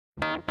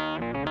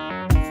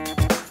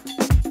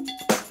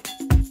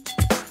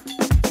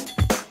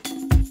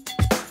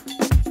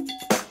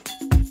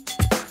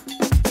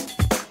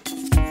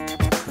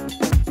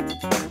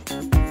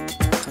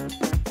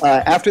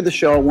After the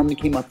show, a woman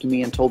came up to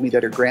me and told me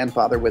that her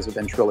grandfather was a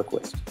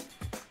ventriloquist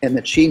and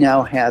that she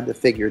now had the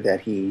figure that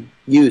he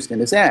used in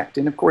his act.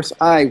 And of course,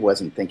 I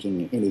wasn't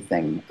thinking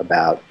anything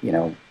about,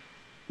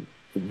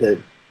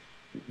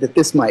 that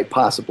this might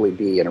possibly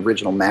be an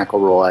original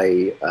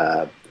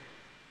McElroy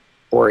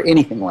or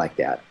anything like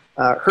that.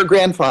 Her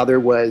grandfather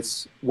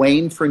was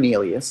Wayne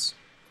Fernelius,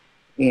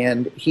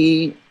 and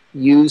he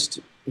used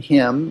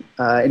him,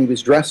 and he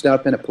was dressed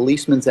up in a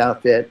policeman's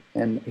outfit,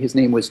 and his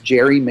name was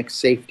Jerry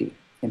McSafety,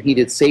 and he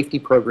did safety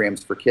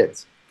programs for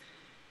kids.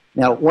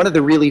 Now, one of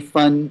the really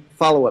fun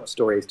follow-up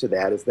stories to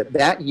that is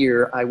that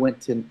year I went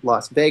to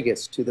Las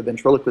Vegas to the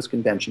ventriloquist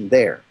convention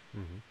there.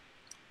 Mm-hmm.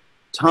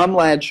 Tom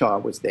Ladshaw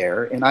was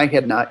there, and I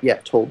had not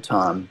yet told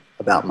Tom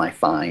about my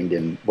find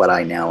and what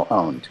I now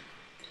owned.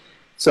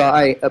 So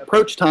I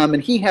approached Tom,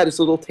 and he had his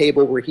little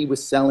table where he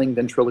was selling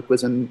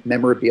ventriloquism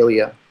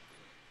memorabilia.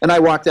 And I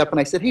walked up and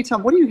I said, "Hey,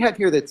 Tom, what do you have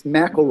here that's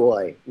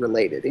McElroy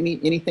related?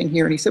 Anything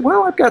here?" And he said,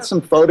 "Well, I've got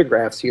some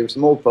photographs here,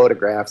 some old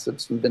photographs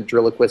of some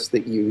ventriloquists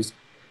that used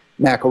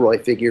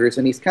McElroy figures."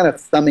 And he's kind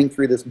of thumbing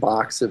through this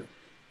box of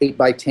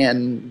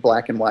 8x10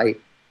 black and white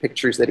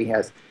pictures that he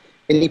has.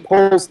 And he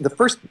pulls, the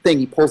first thing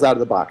he pulls out of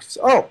the box is,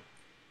 "Oh,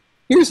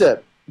 here's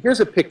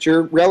a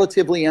picture,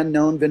 relatively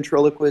unknown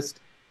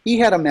ventriloquist. He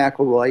had a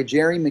McElroy,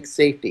 Jerry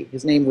McSafety.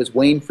 His name was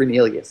Wayne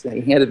Fernelius." And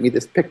he handed me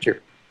this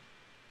picture.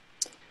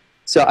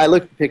 So I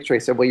looked at the picture. I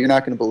said, "Well, you're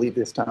not going to believe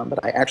this, Tom,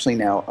 but I actually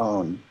now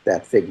own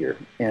that figure."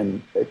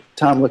 And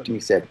Tom looked at me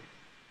and said,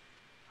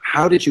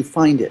 "How did you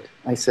find it?"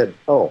 I said,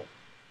 "Oh,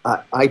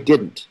 I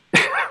didn't."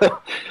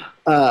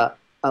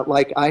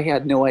 Like I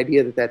had no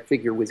idea that that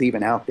figure was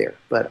even out there.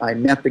 But I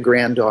met the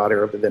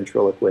granddaughter of the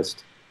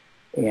ventriloquist,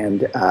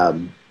 and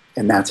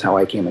that's how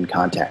I came in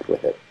contact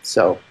with it.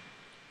 So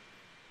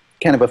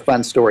kind of a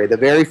fun story. The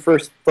very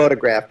first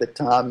photograph that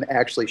Tom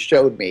actually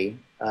showed me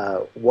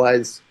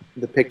was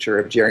the picture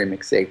of Jerry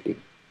McSafety.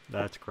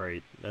 That's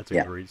great. That's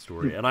a great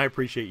story, and I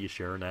appreciate you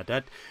sharing that.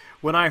 That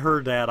when I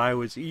heard that,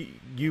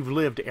 you've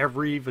lived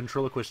every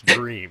ventriloquist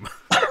dream.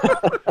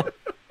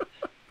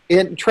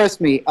 And trust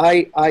me,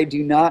 I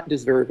do not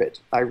deserve it.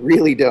 I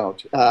really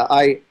don't.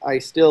 I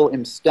still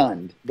am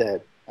stunned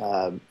that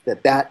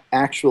that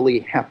actually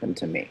happened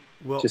to me.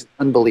 Well, just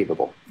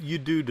unbelievable. You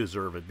do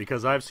deserve it,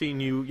 because I've seen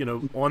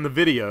you, on the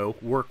video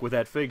work with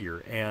that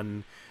figure,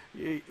 and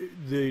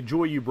the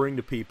joy you bring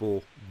to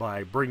people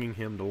by bringing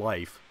him to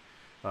life,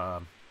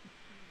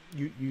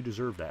 you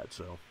deserve that.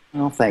 So.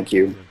 Well, thank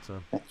you.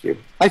 Thank you.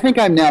 I think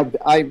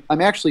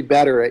I'm actually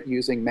better at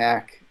using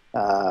Mac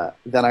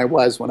than I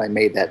was when I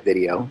made that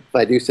video, if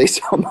I do say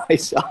so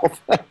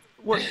myself.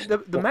 Well,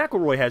 the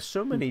McElroy has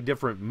so many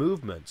different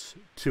movements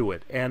to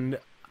it, and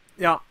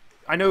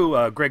I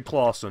know Greg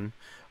Clausen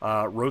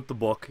wrote the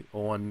book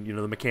on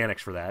the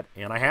mechanics for that,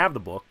 and I have the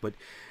book, but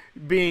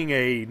being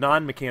a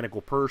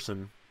non-mechanical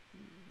person,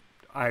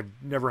 I've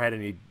never had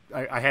any.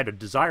 I had a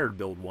desire to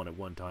build one at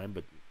one time,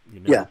 but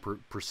never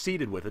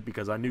proceeded with it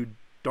because I knew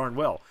darn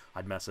well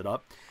I'd mess it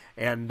up.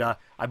 And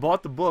I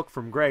bought the book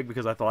from Greg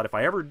because I thought if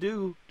I ever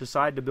do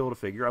decide to build a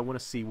figure, I want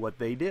to see what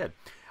they did.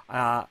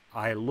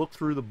 I looked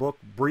through the book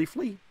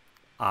briefly.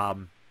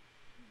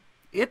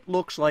 It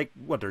looks like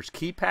there's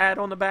keypad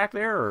on the back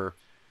there, or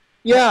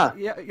yeah.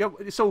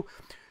 So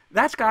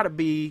that's got to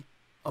be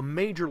a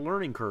major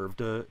learning curve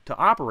to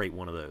operate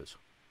one of those.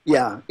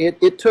 Yeah,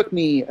 it took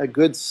me a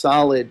good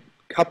solid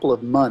couple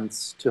of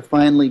months to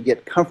finally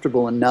get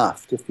comfortable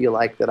enough to feel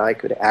like that I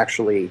could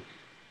actually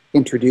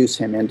introduce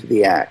him into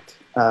the act.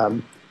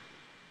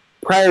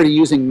 Prior to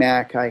using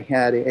Mac, I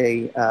had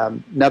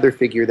another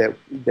figure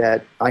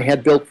that I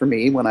had built for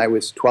me when I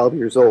was 12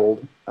 years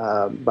old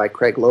by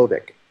Craig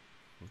Lovick.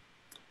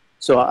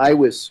 So I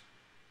was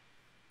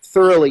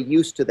thoroughly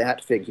used to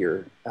that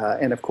figure,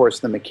 and of course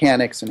the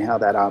mechanics and how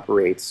that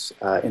operates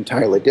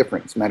entirely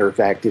different. As a matter of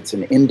fact, it's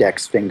an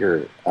index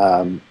finger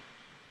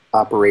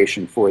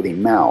operation for the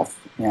mouth,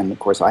 and of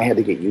course I had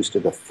to get used to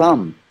the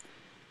thumb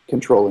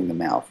controlling the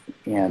mouth,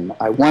 and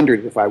I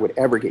wondered if I would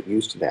ever get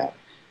used to that.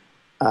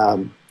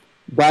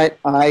 But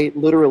I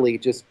literally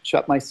just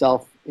shut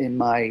myself in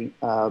my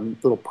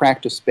little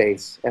practice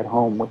space at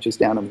home, which is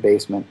down in the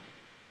basement,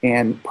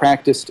 and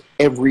practiced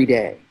every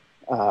day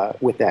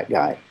with that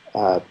guy.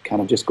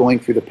 Kind of just going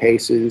through the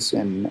paces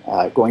and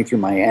going through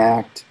my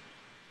act.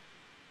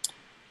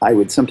 I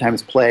would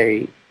sometimes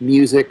play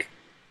music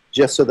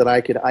just so that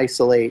I could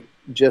isolate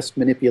just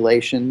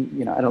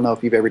manipulation. I don't know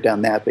if you've ever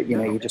done that, but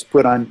you just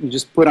put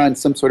on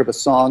some sort of a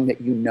song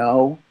that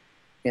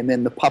and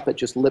then the puppet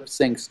just lip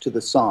syncs to the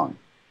song.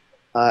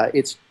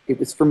 It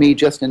was for me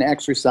just an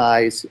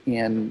exercise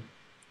in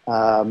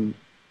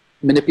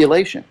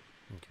manipulation.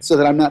 Okay. So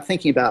that I'm not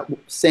thinking about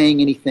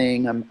saying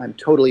anything. I'm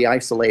totally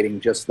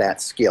isolating just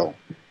that skill.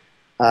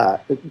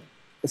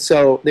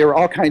 So there were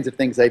all kinds of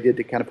things I did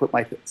to kind of put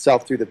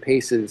myself through the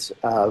paces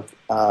of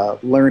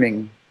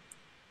learning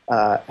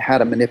how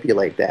to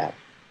manipulate that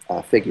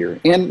figure.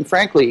 And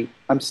frankly,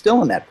 I'm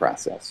still in that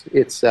process.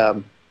 It's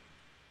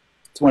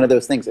one of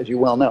those things, as you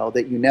well know,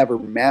 that you never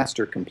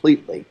master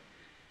completely.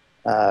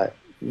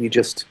 You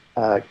just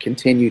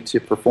continue to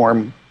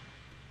perform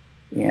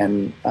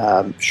and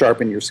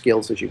sharpen your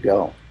skills as you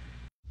go.